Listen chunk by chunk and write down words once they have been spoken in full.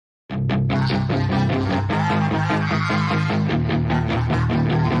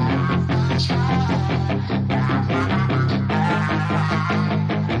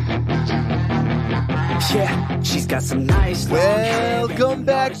She's got some nice Welcome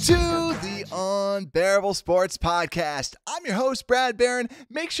back to the Unbearable Sports Podcast. I'm your host, Brad Barron.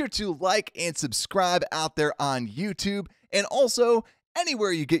 Make sure to like and subscribe out there on YouTube. And also,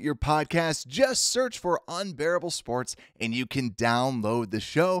 anywhere you get your podcasts, just search for Unbearable Sports and you can download the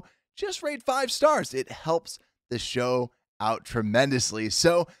show. Just rate 5 stars. It helps the show out tremendously.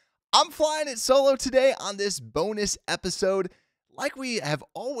 So I'm flying it solo today on this bonus episode. Like we have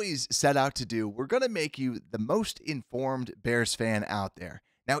always set out to do, we're going to make you the most informed Bears fan out there.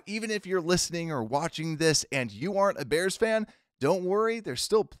 Now, even if you're listening or watching this and you aren't a Bears fan, don't worry. There's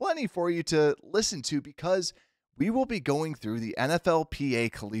still plenty for you to listen to because we will be going through the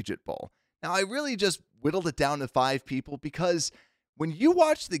NFLPA Collegiate Bowl. Now, I really just whittled it down to 5 people because when you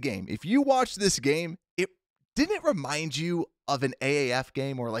watch the game, if you watch this game, it didn't remind you of an AAF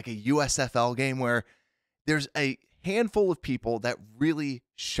game or like a USFL game where there's a handful of people that really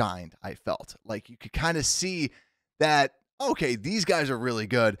shined. I felt like you could kind of see that, okay, these guys are really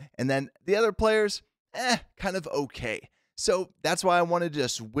good. And then the other players, kind of okay. So that's why I wanted to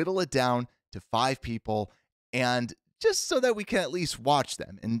just whittle it down to 5 people and just so that we can at least watch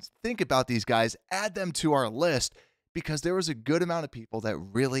them and think about these guys, add them to our list because there was a good amount of people that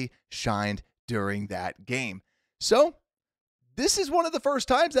really shined during that game. So this is one of the first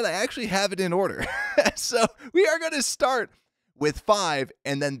times that I actually have it in order. So we are going to start with 5.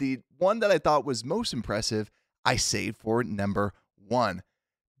 And then the one that I thought was most impressive, I saved for number 1.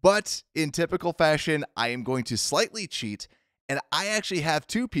 But in typical fashion, I am going to slightly cheat. And I actually have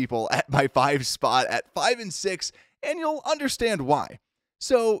 2 people at my 5 spot at 5 and 6. And you'll understand why.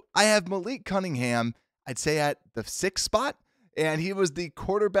 So I have Malik Cunningham, I'd say at the 6th spot. And he was the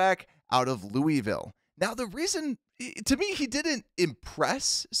quarterback out of Louisville. Now, the reason, to me, he didn't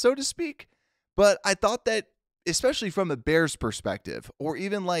impress, so to speak, but I thought that, especially from a Bears perspective, or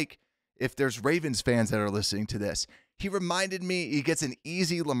even like if there's Ravens fans that are listening to this, he reminded me he gets an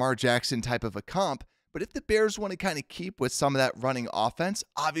easy Lamar Jackson type of a comp, but if the Bears want to kind of keep with some of that running offense,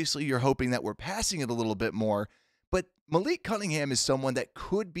 obviously you're hoping that we're passing it a little bit more, but Malik Cunningham is someone that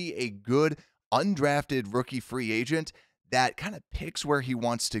could be a good undrafted rookie free agent that kind of picks where he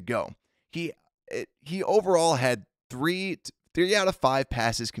wants to go. He overall had 3 out of 5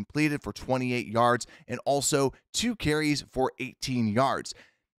 passes completed for 28 yards and also 2 carries for 18 yards.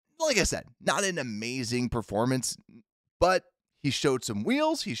 Like I said, not an amazing performance, but he showed some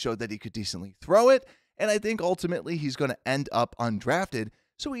wheels. He showed that he could decently throw it. And I think ultimately he's going to end up undrafted.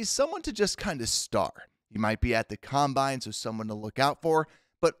 So he's someone to just kind of star. He might be at the combine, so someone to look out for.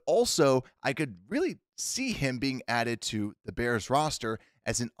 But also, I could really see him being added to the Bears roster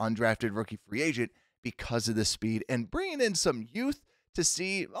as an undrafted rookie free agent because of the speed and bringing in some youth to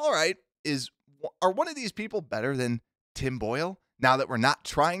see, all right, are one of these people better than Tim Boyle? Now that we're not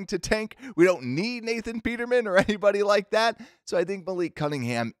trying to tank, we don't need Nathan Peterman or anybody like that. So I think Malik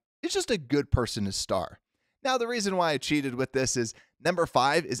Cunningham is just a good person to star. Now, the reason why I cheated with this is number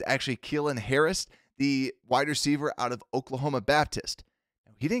 5 is actually Keelan Harris, the wide receiver out of Oklahoma Baptist.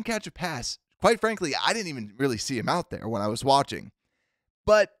 Now, he didn't catch a pass. Quite frankly, I didn't even really see him out there when I was watching.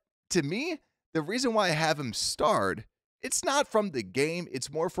 But to me, the reason why I have him starred, it's not from the game.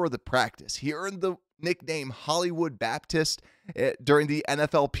 It's more for the practice. He earned the nickname Hollywood Baptist during the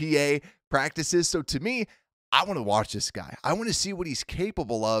NFLPA practices. So to me, I want to watch this guy. I want to see what he's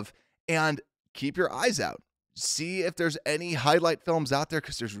capable of and keep your eyes out. See if there's any highlight films out there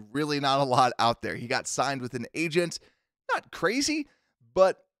because there's really not a lot out there. He got signed with an agent. Not crazy,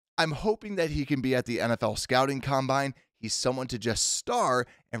 but I'm hoping that he can be at the NFL Scouting Combine. He's someone to just star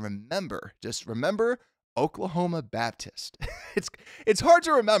and remember. Just remember Oklahoma Baptist. It's hard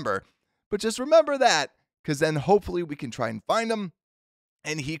to remember, but just remember that because then hopefully we can try and find him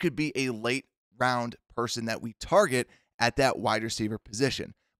and he could be a late round person that we target at that wide receiver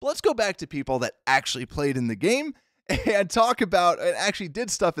position. But let's go back to people that actually played in the game and talk about and actually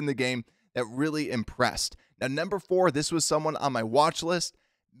did stuff in the game that really impressed. Now, number 4, this was someone on my watch list,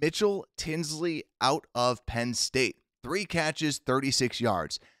 Mitchell Tinsley out of Penn State. 3 catches, 36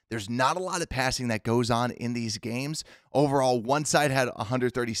 yards. There's not a lot of passing that goes on in these games. Overall, one side had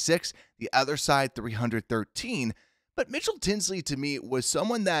 136, the other side 313. But Mitchell Tinsley, to me, was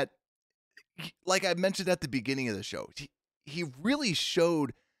someone that, like I mentioned at the beginning of the show, he really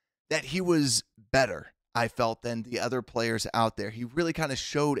showed that he was better, I felt, than the other players out there. He really kind of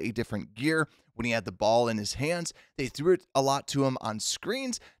showed a different gear when he had the ball in his hands. They threw it a lot to him on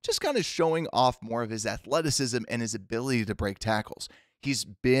screens, just kind of showing off more of his athleticism and his ability to break tackles. He's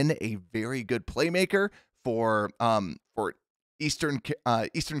been a very good playmaker for Eastern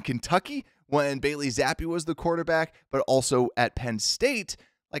Kentucky when Bailey Zappi was the quarterback, but also at Penn State,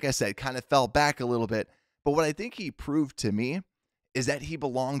 like I said, kind of fell back a little bit. But what I think he proved to me is that he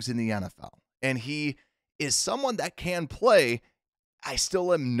belongs in the NFL. And he is someone that can play. I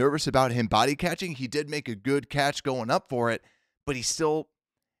still am nervous about him body catching. He did make a good catch going up for it, but I still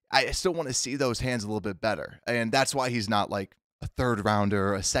want to see those hands a little bit better. And that's why he's not like a third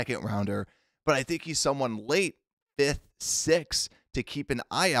rounder, a second rounder. But I think he's someone late, fifth, sixth, to keep an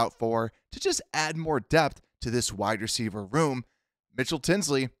eye out for, to just add more depth to this wide receiver room. Mitchell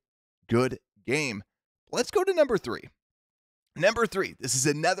Tinsley, good game. Let's go to number 3. Number 3, this is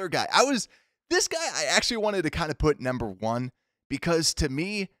another guy. This guy I actually wanted to kind of put number 1 because to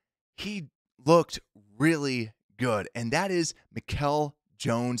me, he looked really good. And that is Mikel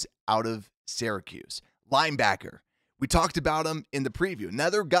Jones out of Syracuse. Linebacker. We talked about him in the preview.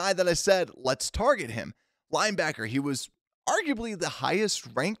 Another guy that I said, let's target him. Linebacker. He was arguably the highest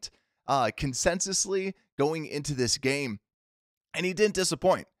ranked consensusly going into this game. And he didn't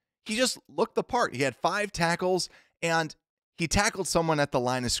disappoint. He just looked the part. He had 5 tackles, and he tackled someone at the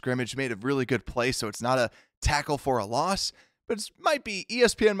line of scrimmage, made a really good play, so it's not a tackle for a loss, but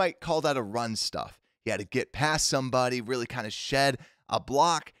ESPN might call that a run stuff. He had to get past somebody, really kind of shed a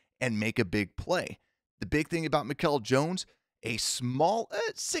block, and make a big play. The big thing about Mikel Jones, a small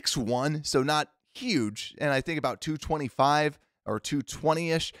 6'1", so not huge, and I think about 225 or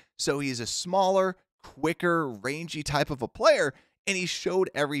 220-ish, so he's a smaller, quicker, rangy type of a player, and he showed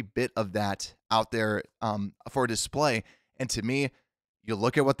every bit of that out there for display. And to me, you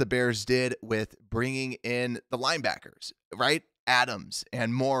look at what the Bears did with bringing in the linebackers, right? Adams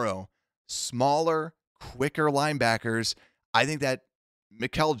and Morrow, smaller, quicker linebackers. I think that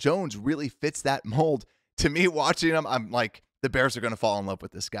Mikel Jones really fits that mold. To me, watching him, I'm like, the Bears are going to fall in love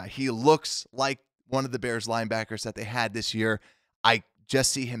with this guy. He looks like one of the Bears linebackers that they had this year. I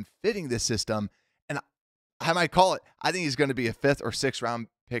just see him fitting this system. And I might call it, I think he's going to be a 5th or 6th round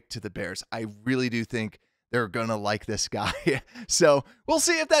pick to the Bears. I really do think they're going to like this guy. So we'll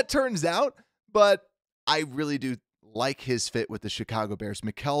see if that turns out, but I really do like his fit with the Chicago Bears.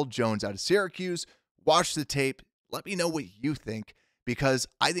 Mikel Jones out of Syracuse. Watch the tape. Let me know what you think, because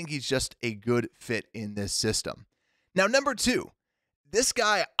I think he's just a good fit in this system. Now, number 2, this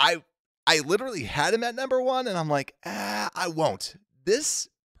guy, I literally had him at number 1, and I'm like, I won't. This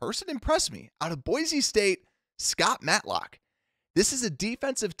person impressed me. Out of Boise State, Scott Matlock. This is a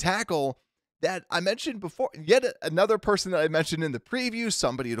defensive tackle that I mentioned before. Yet another person that I mentioned in the preview,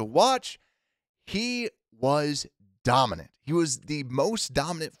 somebody to watch. He was dominant. He was the most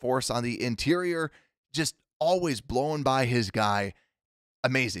dominant force on the interior, just always blowing by his guy.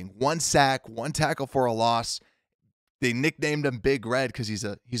 Amazing. 1 sack, 1 tackle for a loss. They nicknamed him Big Red because he's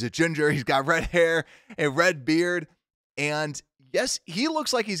a ginger. He's got red hair, a red beard. And yes, he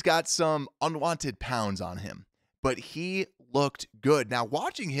looks like he's got some unwanted pounds on him, but he looked good. Now,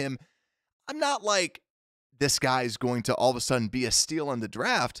 watching him, I'm not like this guy's going to all of a sudden be a steal in the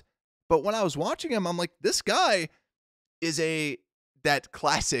draft, but when I was watching him, I'm like, this guy is that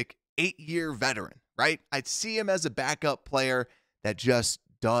classic 8-year veteran, right? I'd see him as a backup player that just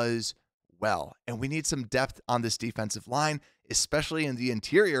does well. And we need some depth on this defensive line, especially in the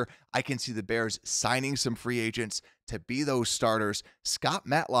interior. I can see the Bears signing some free agents to be those starters. Scott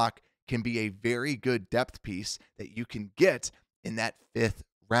Matlock can be a very good depth piece that you can get in that 5th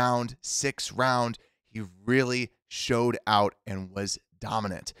round, 6th round. He really showed out and was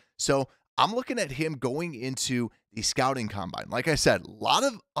dominant. So I'm looking at him going into the scouting combine. Like I said, a lot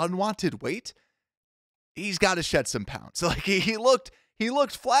of unwanted weight. He's got to shed some pounds. Like he looked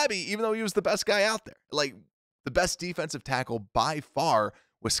flabby, even though he was the best guy out there. Like the best defensive tackle by far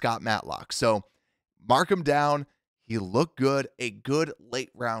was Scott Matlock. So mark him down. He looked good, a good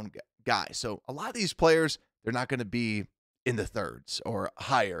late round guy. So a lot of these players, they're not going to be in the 3rds or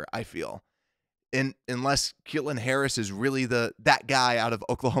higher, I feel. Unless Keelan Harris is really that guy out of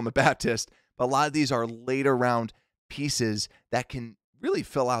Oklahoma Baptist. But a lot of these are later round pieces that can really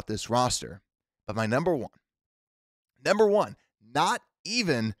fill out this roster. But my number one, not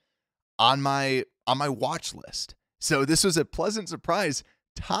even on my watch list. So this was a pleasant surprise.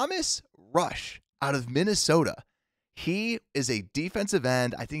 Thomas Rush out of Minnesota. He is a defensive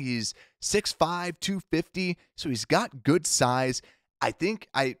end. I think he's 6'5", 250. So he's got good size.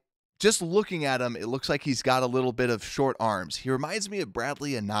 Just looking at him, it looks like he's got a little bit of short arms. He reminds me of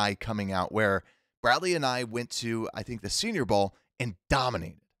Bradley Anae coming out, where Bradley Anae went to, I think, the Senior Bowl and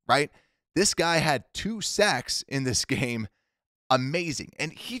dominated, right? This guy had 2 sacks in this game. Amazing.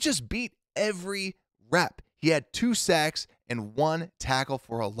 And he just beat every rep. He had 2 sacks and 1 tackle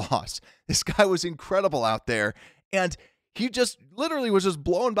for a loss. This guy was incredible out there. And he just literally was just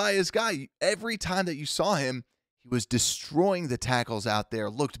blown by his guy. Every time that you saw him, he was destroying the tackles out there,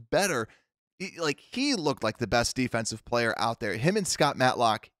 looked better. He looked like the best defensive player out there. Him and Scott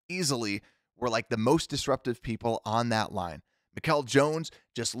Matlock easily were like the most disruptive people on that line. Mikel Jones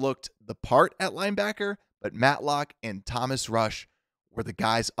just looked the part at linebacker, but Matlock and Thomas Rush were the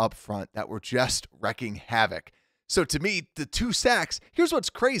guys up front that were just wrecking havoc. So to me, the 2 sacks, here's what's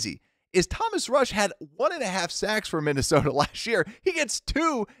crazy, is Thomas Rush had 1.5 sacks for Minnesota last year. He gets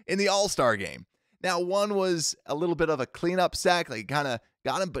 2 in the All-Star game. Now, one was a little bit of a cleanup sack, like kind of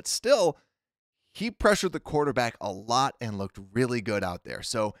got him, but still, he pressured the quarterback a lot and looked really good out there.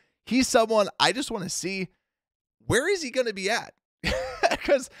 So he's someone I just want to see, where is he going to be at?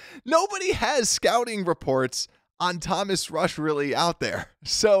 Because nobody has scouting reports on Thomas Rush really out there.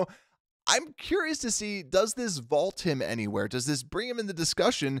 So I'm curious to see, does this vault him anywhere? Does this bring him in the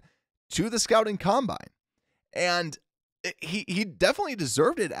discussion to the scouting combine? And he definitely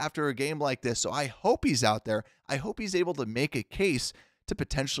deserved it after a game like this. So I hope he's out there. I hope he's able to make a case to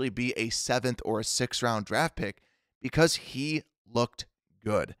potentially be a 7th or a 6th round draft pick, because he looked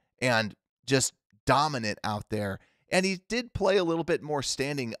good and just dominant out there. And he did play a little bit more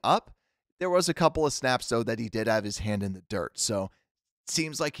standing up. There was a couple of snaps, though, that he did have his hand in the dirt. So it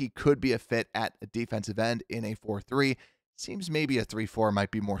seems like he could be a fit at a defensive end in a 4-3. Seems maybe a 3-4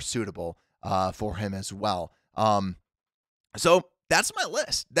 might be more suitable for him as well. So that's my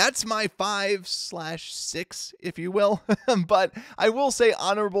list. That's my 5/6, if you will. But I will say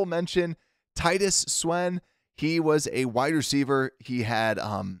honorable mention, Titus Swen. He was a wide receiver. He had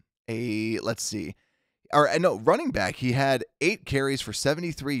running back. He had 8 carries for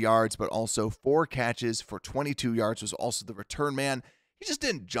 73 yards, but also 4 catches for 22 yards, was also the return man. He just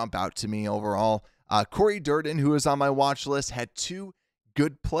didn't jump out to me overall. Corey Durden, who was on my watch list, had 2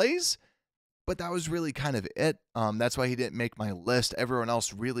 good plays, but that was really kind of it. That's why he didn't make my list. Everyone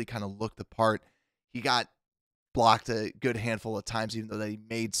else really kind of looked the part. He got blocked a good handful of times, even though he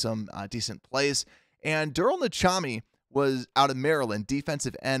made some decent plays. And Darryl Nachami was out of Maryland.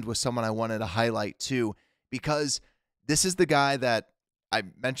 Defensive end was someone I wanted to highlight too, because this is the guy that I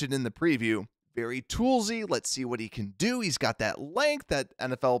mentioned in the preview. Very toolsy. Let's see what he can do. He's got that length that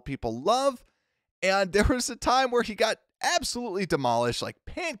NFL people love. And there was a time where he got absolutely demolished, like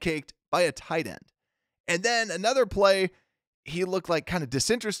pancaked by a tight end. And then another play, he looked like kind of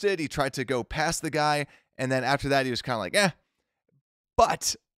disinterested. He tried to go past the guy. And then after that, he was kind of like, eh.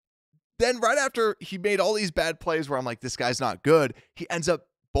 But then right after he made all these bad plays where I'm like, this guy's not good, he ends up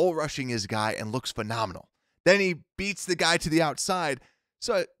bull rushing his guy and looks phenomenal. Then he beats the guy to the outside.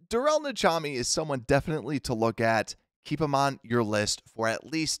 So Darryl Nachami is someone definitely to look at. Keep him on your list for at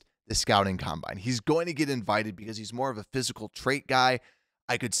least the scouting combine. He's going to get invited because he's more of a physical trait guy.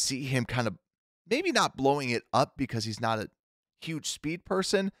 I could see him kind of maybe not blowing it up because he's not a huge speed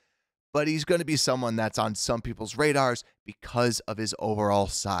person, but he's going to be someone that's on some people's radars because of his overall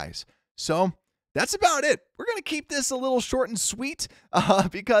size. So that's about it. We're going to keep this a little short and sweet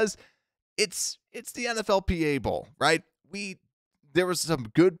because it's the NFLPA Bowl, right? There was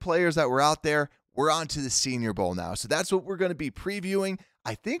some good players that were out there. We're on to the Senior Bowl now. So that's what we're going to be previewing.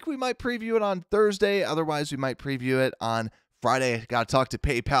 I think we might preview it on Thursday. Otherwise, we might preview it on Friday. Got to talk to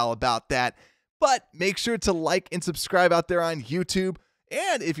PayPal about that. But make sure to like and subscribe out there on YouTube.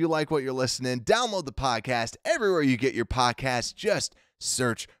 And if you like what you're listening, download the podcast everywhere you get your podcasts. Just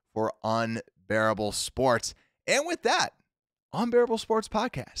search for Unbearable Sports. And with that, Unbearable Sports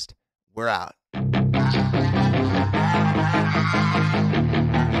Podcast, we're out.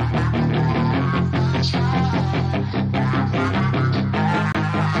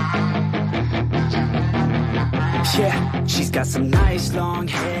 Yeah, she's got some nice long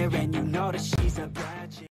hair and you know that she's a